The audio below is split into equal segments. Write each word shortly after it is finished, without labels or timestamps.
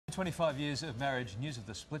25 years of marriage, news of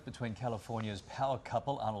the split between California's power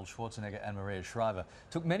couple Arnold Schwarzenegger and Maria Shriver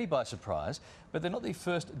took many by surprise, but they're not the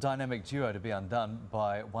first dynamic duo to be undone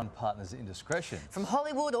by one partner's indiscretion. From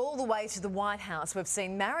Hollywood all the way to the White House, we've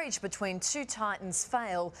seen marriage between two titans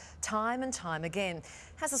fail time and time again.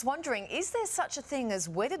 Has us wondering, is there such a thing as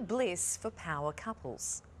wedded bliss for power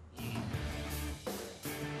couples?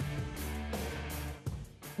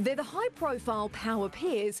 They're the high-profile power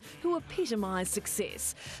pairs who epitomise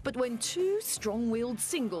success. But when two strong-willed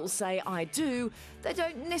singles say "I do," they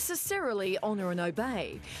don't necessarily honour and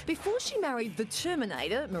obey. Before she married the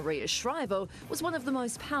Terminator, Maria Shriver was one of the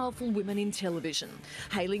most powerful women in television.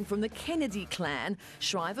 Hailing from the Kennedy clan,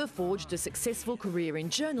 Shriver forged a successful career in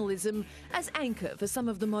journalism as anchor for some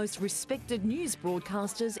of the most respected news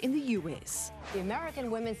broadcasters in the US. The American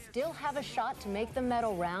women still have a shot to make the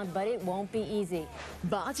medal round, but it won't be easy.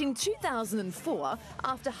 But in 2004,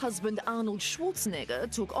 after husband Arnold Schwarzenegger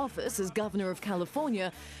took office as governor of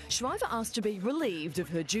California, Shriver asked to be relieved of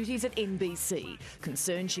her duties at NBC,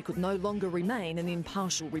 concerned she could no longer remain an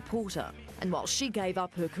impartial reporter. And while she gave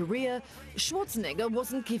up her career, Schwarzenegger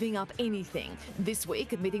wasn't giving up anything, this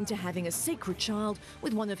week admitting to having a secret child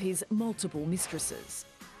with one of his multiple mistresses.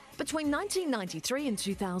 Between 1993 and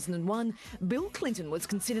 2001, Bill Clinton was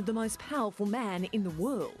considered the most powerful man in the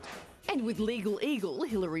world. And with legal eagle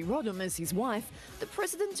Hillary Rodham as his wife, the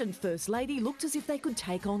President and First Lady looked as if they could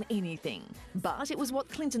take on anything. But it was what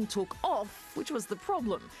Clinton took off which was the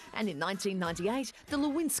problem. And in 1998, the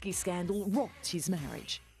Lewinsky scandal rocked his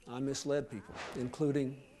marriage. I misled people,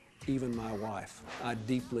 including even my wife. I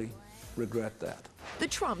deeply regret that. The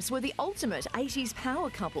Trumps were the ultimate 80s power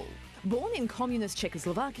couple. Born in communist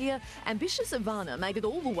Czechoslovakia, ambitious Ivana made it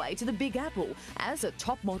all the way to the Big Apple as a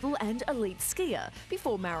top model and elite skier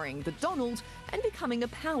before marrying the Donald and becoming a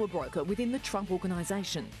power broker within the Trump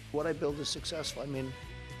organisation. What I build is successful. I mean,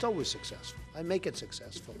 it's always successful. I make it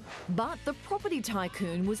successful. But the property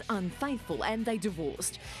tycoon was unfaithful and they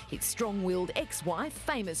divorced. His strong-willed ex-wife,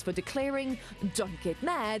 famous for declaring, "Don't get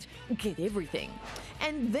mad, get everything."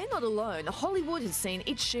 And they're not alone. Hollywood has seen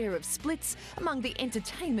its share of splits among the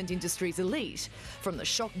entertainment industry's elite. From the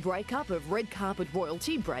shock breakup of red carpet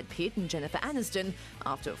royalty Brad Pitt and Jennifer Aniston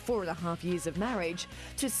after 4.5 years of marriage,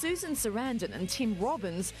 to Susan Sarandon and Tim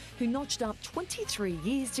Robbins, who notched up 23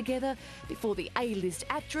 years together before the A-list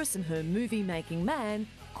actress and her movie-making man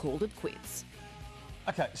called it quits.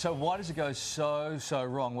 OK, so why does it go so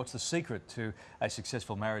wrong? What's the secret to a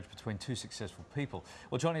successful marriage between two successful people?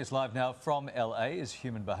 Well, joining us live now from LA is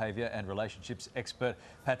human behaviour and relationships expert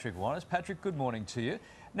Patrick Wanis. Patrick, good morning to you.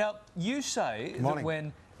 Now, you say that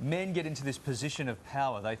when men get into this position of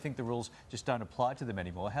power, they think the rules just don't apply to them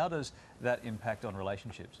anymore. How does that impact on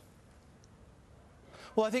relationships?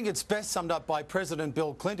 Well, I think it's best summed up by President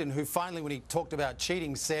Bill Clinton, who finally, when he talked about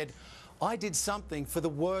cheating, said, "I did something for the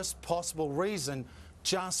worst possible reason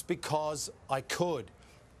just because I could."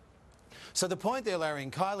 So the point there, Larry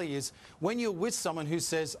and Kylie, is when you're with someone who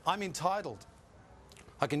says, "I'm entitled,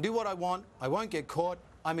 I can do what I want, I won't get caught,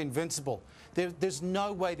 I'm invincible," there's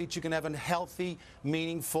no way that you can have a healthy,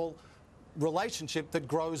 meaningful relationship that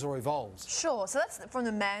grows or evolves. Sure, so that's from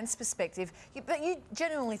the man's perspective. But you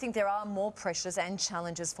genuinely think there are more pressures and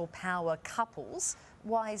challenges for power couples.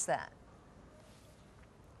 Why is that?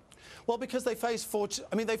 Well, because they face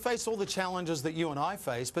they face all the challenges that you and I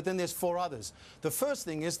face, but then there's 4 others. The first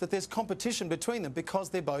thing is that there's competition between them because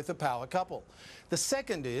they're both a power couple. The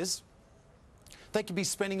second is they could be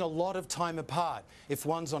spending a lot of time apart. If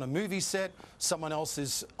one's on a movie set, someone else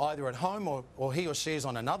is either at home or he or she is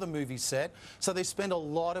on another movie set. So they spend a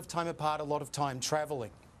lot of time apart, a lot of time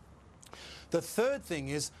travelling. The third thing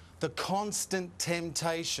is the constant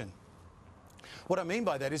temptation. What I mean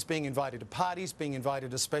by that is being invited to parties, being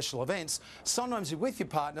invited to special events. Sometimes you're with your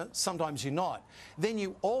partner, sometimes you're not. Then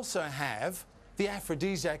you also have the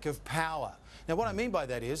aphrodisiac of power. Now, what I mean by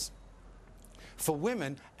that is, for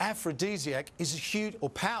women, aphrodisiac is a huge, or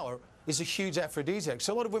power is a huge aphrodisiac.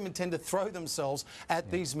 So a lot of women tend to throw themselves at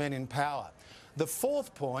these men in power. The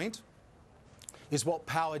fourth point is what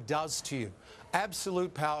power does to you.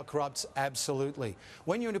 Absolute power corrupts absolutely.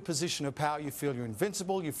 When you're in a position of power, you feel you're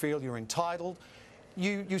invincible, you feel you're entitled,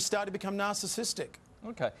 you start to become narcissistic.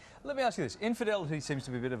 OK, let me ask you this. Infidelity seems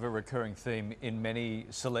to be a bit of a recurring theme in many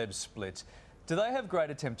celeb splits. Do they have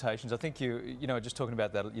greater temptations? I think you know, just talking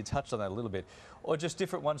about that, you touched on that a little bit, or just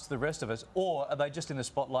different ones to the rest of us, or are they just in the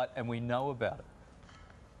spotlight and we know about it?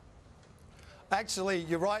 Actually,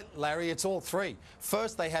 you're right, Larry, it's all 3.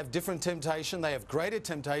 First, they have different temptation, they have greater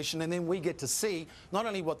temptation, and then we get to see not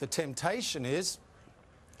only what the temptation is,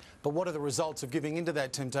 but what are the results of giving into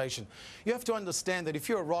that temptation. You have to understand that if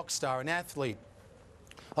you're a rock star, an athlete,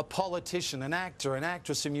 a politician, an actor, an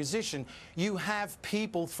actress, a musician, you have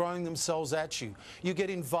people throwing themselves at you. You get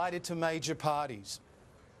invited to major parties.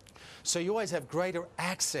 So you always have greater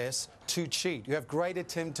access to cheat. You have greater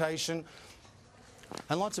temptation.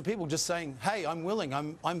 And lots of people just saying, hey, I'm willing,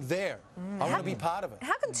 I'm there. I want to be part of it.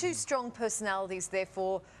 How can two strong personalities,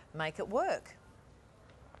 therefore, make it work?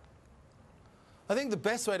 I think the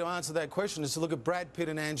best way to answer that question is to look at Brad Pitt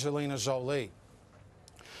and Angelina Jolie.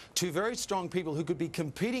 Two very strong people who could be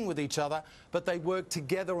competing with each other, but they work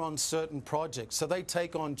together on certain projects. So they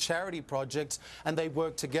take on charity projects and they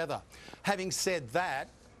work together. Having said that,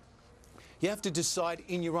 you have to decide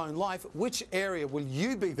in your own life which area will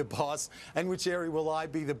you be the boss and which area will I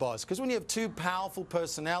be the boss. Because when you have two powerful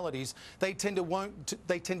personalities, they tend to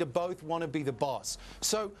both want to be the boss.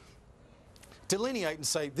 So delineate and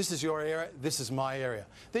say, this is your area, this is my area.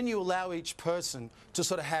 Then you allow each person to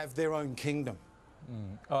sort of have their own kingdom.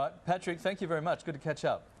 All right, Patrick, thank you very much. Good to catch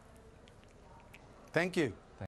up. Thank you.